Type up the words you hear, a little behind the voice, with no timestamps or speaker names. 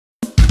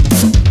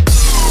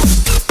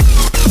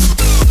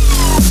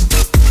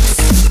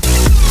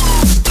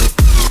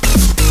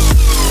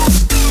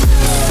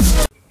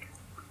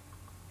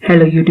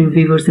Hello YouTube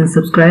viewers and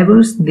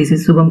subscribers, this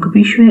is Subham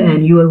Kapishwe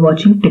and you are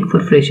watching Tech for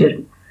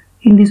Fresher.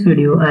 In this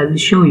video, I will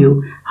show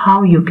you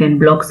how you can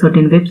block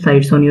certain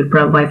websites on your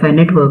Wi-Fi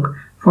network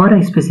for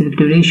a specific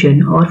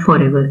duration or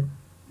forever.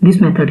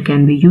 This method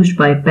can be used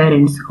by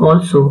parents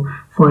also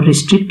for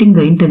restricting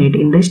the internet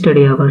in the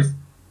study hours.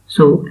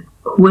 So,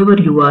 whoever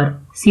you are,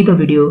 see the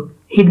video,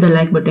 hit the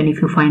like button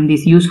if you find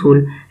this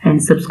useful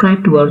and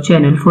subscribe to our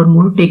channel for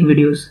more tech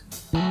videos.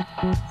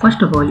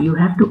 First of all, you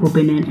have to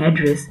open an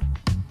address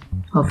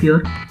of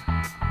your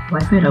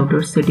Wi-Fi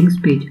router settings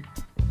page.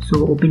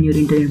 So open your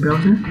internet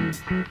browser,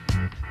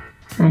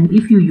 and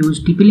if you use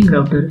TP-Link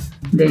router,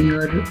 then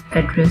your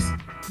address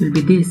will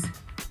be this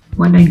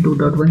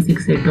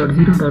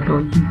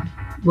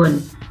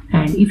 192.168.0.1,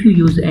 and if you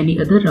use any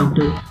other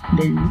router,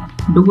 then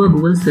do a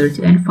Google search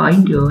and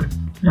find your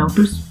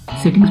router's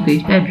settings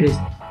page address.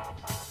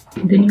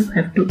 Then you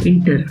have to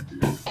enter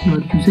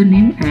your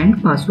username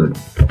and password.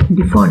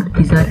 Default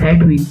these are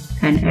admin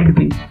and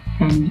admin,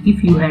 and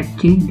if you had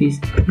changed this,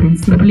 then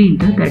simply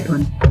enter that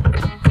one.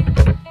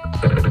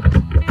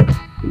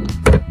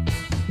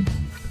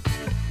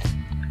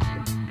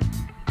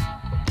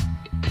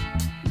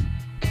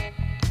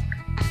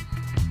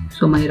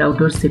 So my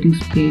router settings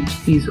page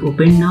is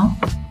open now.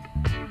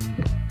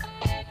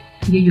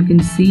 Here you can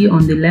see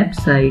on the left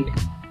side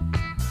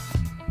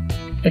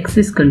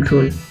access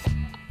control.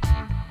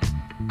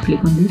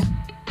 Click on this.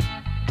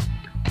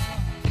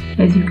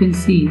 As you can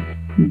see,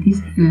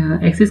 this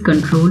access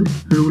control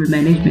rule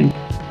management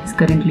is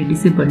currently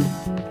disabled.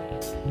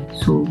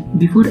 So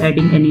before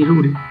adding any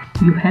rule,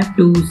 you have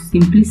to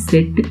simply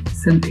set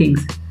some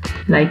things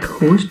like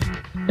host,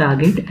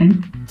 target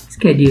and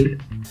schedule.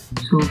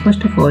 So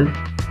first of all,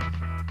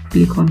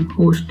 click on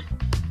host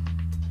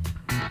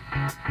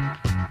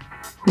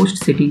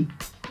setting.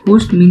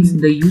 Host means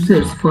the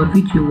users for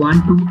which you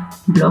want to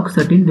block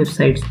certain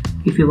websites.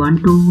 If you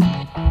want to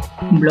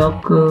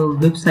block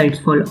websites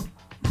for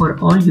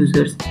all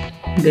users,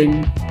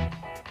 then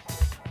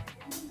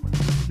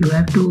you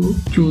have to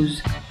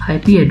choose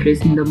IP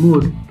address in the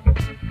mode.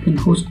 In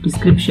host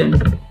description,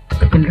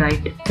 you can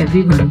write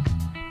everyone.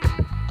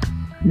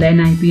 Then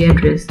IP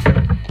address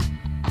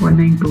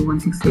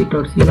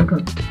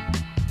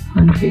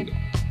 192.168.0.100,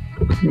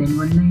 then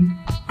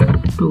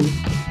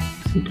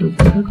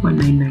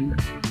 192.168.0.199.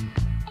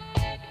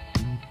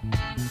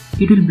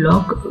 It will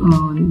block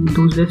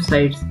those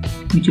websites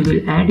which you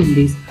will add in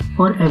this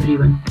for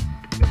everyone.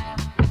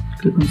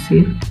 Click on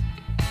save.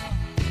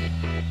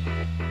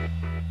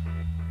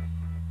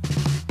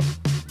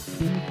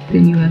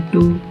 Then you have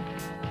to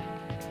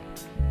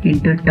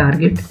enter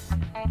target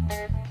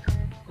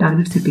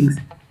settings.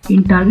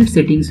 In target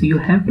settings, you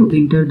have to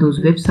enter those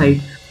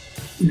websites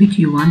which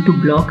you want to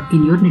block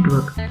in your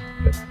network.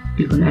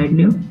 Click on add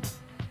new.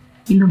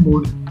 In the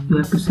mode, you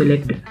have to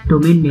select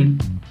domain name,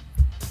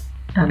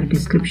 target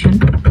description,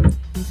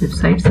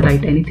 websites,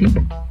 write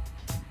anything.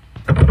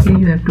 Here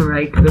you have to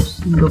write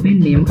domain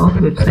name of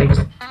websites.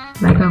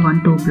 Like I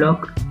want to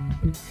block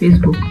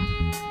Facebook,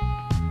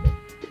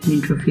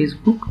 enter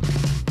Facebook,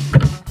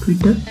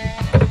 Twitter.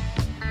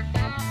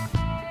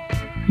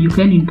 You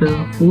can enter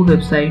 4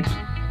 websites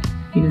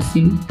in a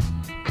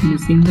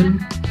single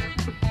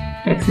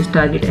access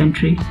target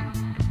entry.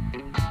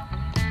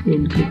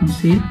 Then click on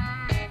save.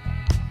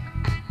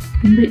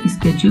 In the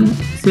schedule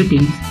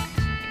settings,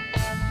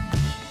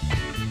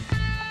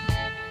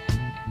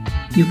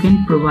 you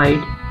can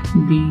provide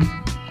the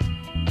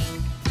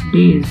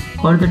days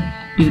or the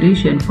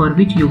duration for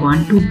which you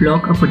want to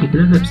block a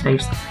particular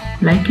websites.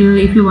 Like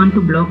if you want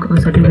to block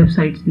a certain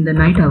websites in the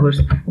night hours,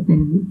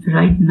 then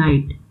write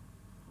night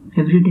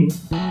every day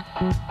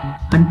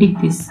until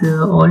this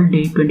all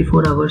day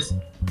 24 hours.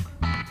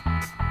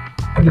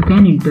 You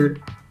can enter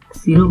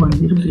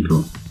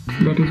 0100,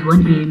 that is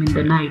 1 AM in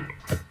the night,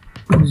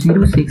 to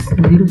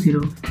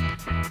 0600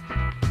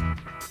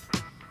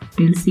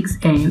 till 6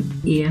 AM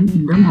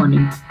in the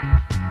morning.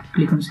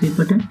 Click on save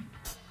button.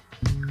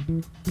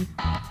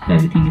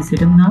 Everything is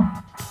set up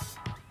now.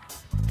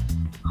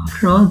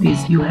 After all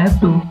this, you have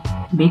to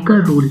make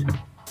a rule.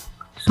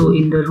 So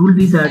in the rule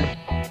wizard,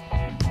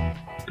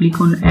 click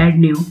on add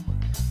new,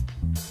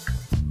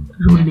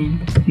 rule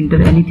name,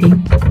 enter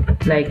anything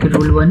like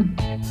rule 1,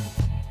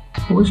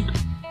 host,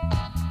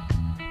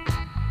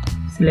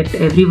 select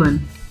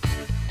everyone,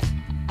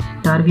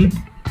 target,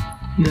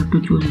 you have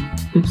to choose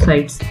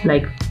websites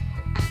like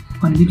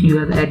on which you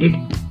have added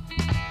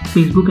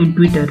Facebook and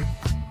Twitter,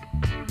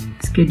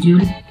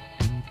 schedule,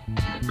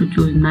 to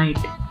choose night,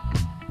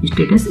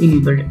 status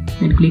enabled,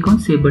 then click on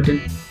save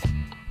button.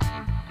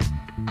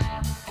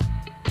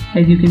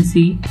 As you can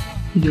see,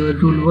 your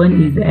rule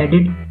 1 is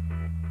added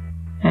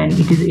and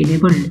it is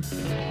enabled.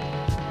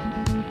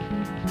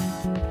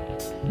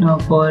 Now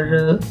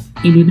for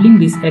enabling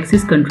this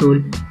access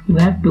control, you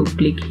have to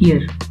click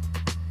here,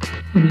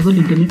 enable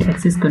internet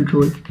access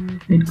control,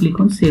 then click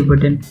on save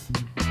button.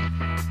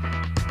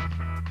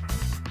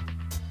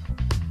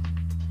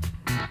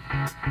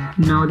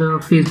 Now the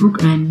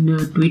Facebook and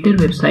Twitter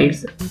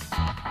websites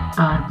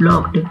are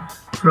blocked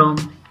from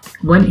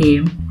 1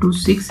 am to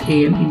 6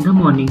 am in the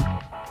morning.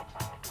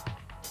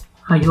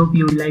 I hope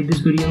you like this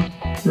video.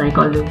 Like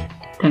always,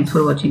 thanks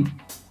for watching.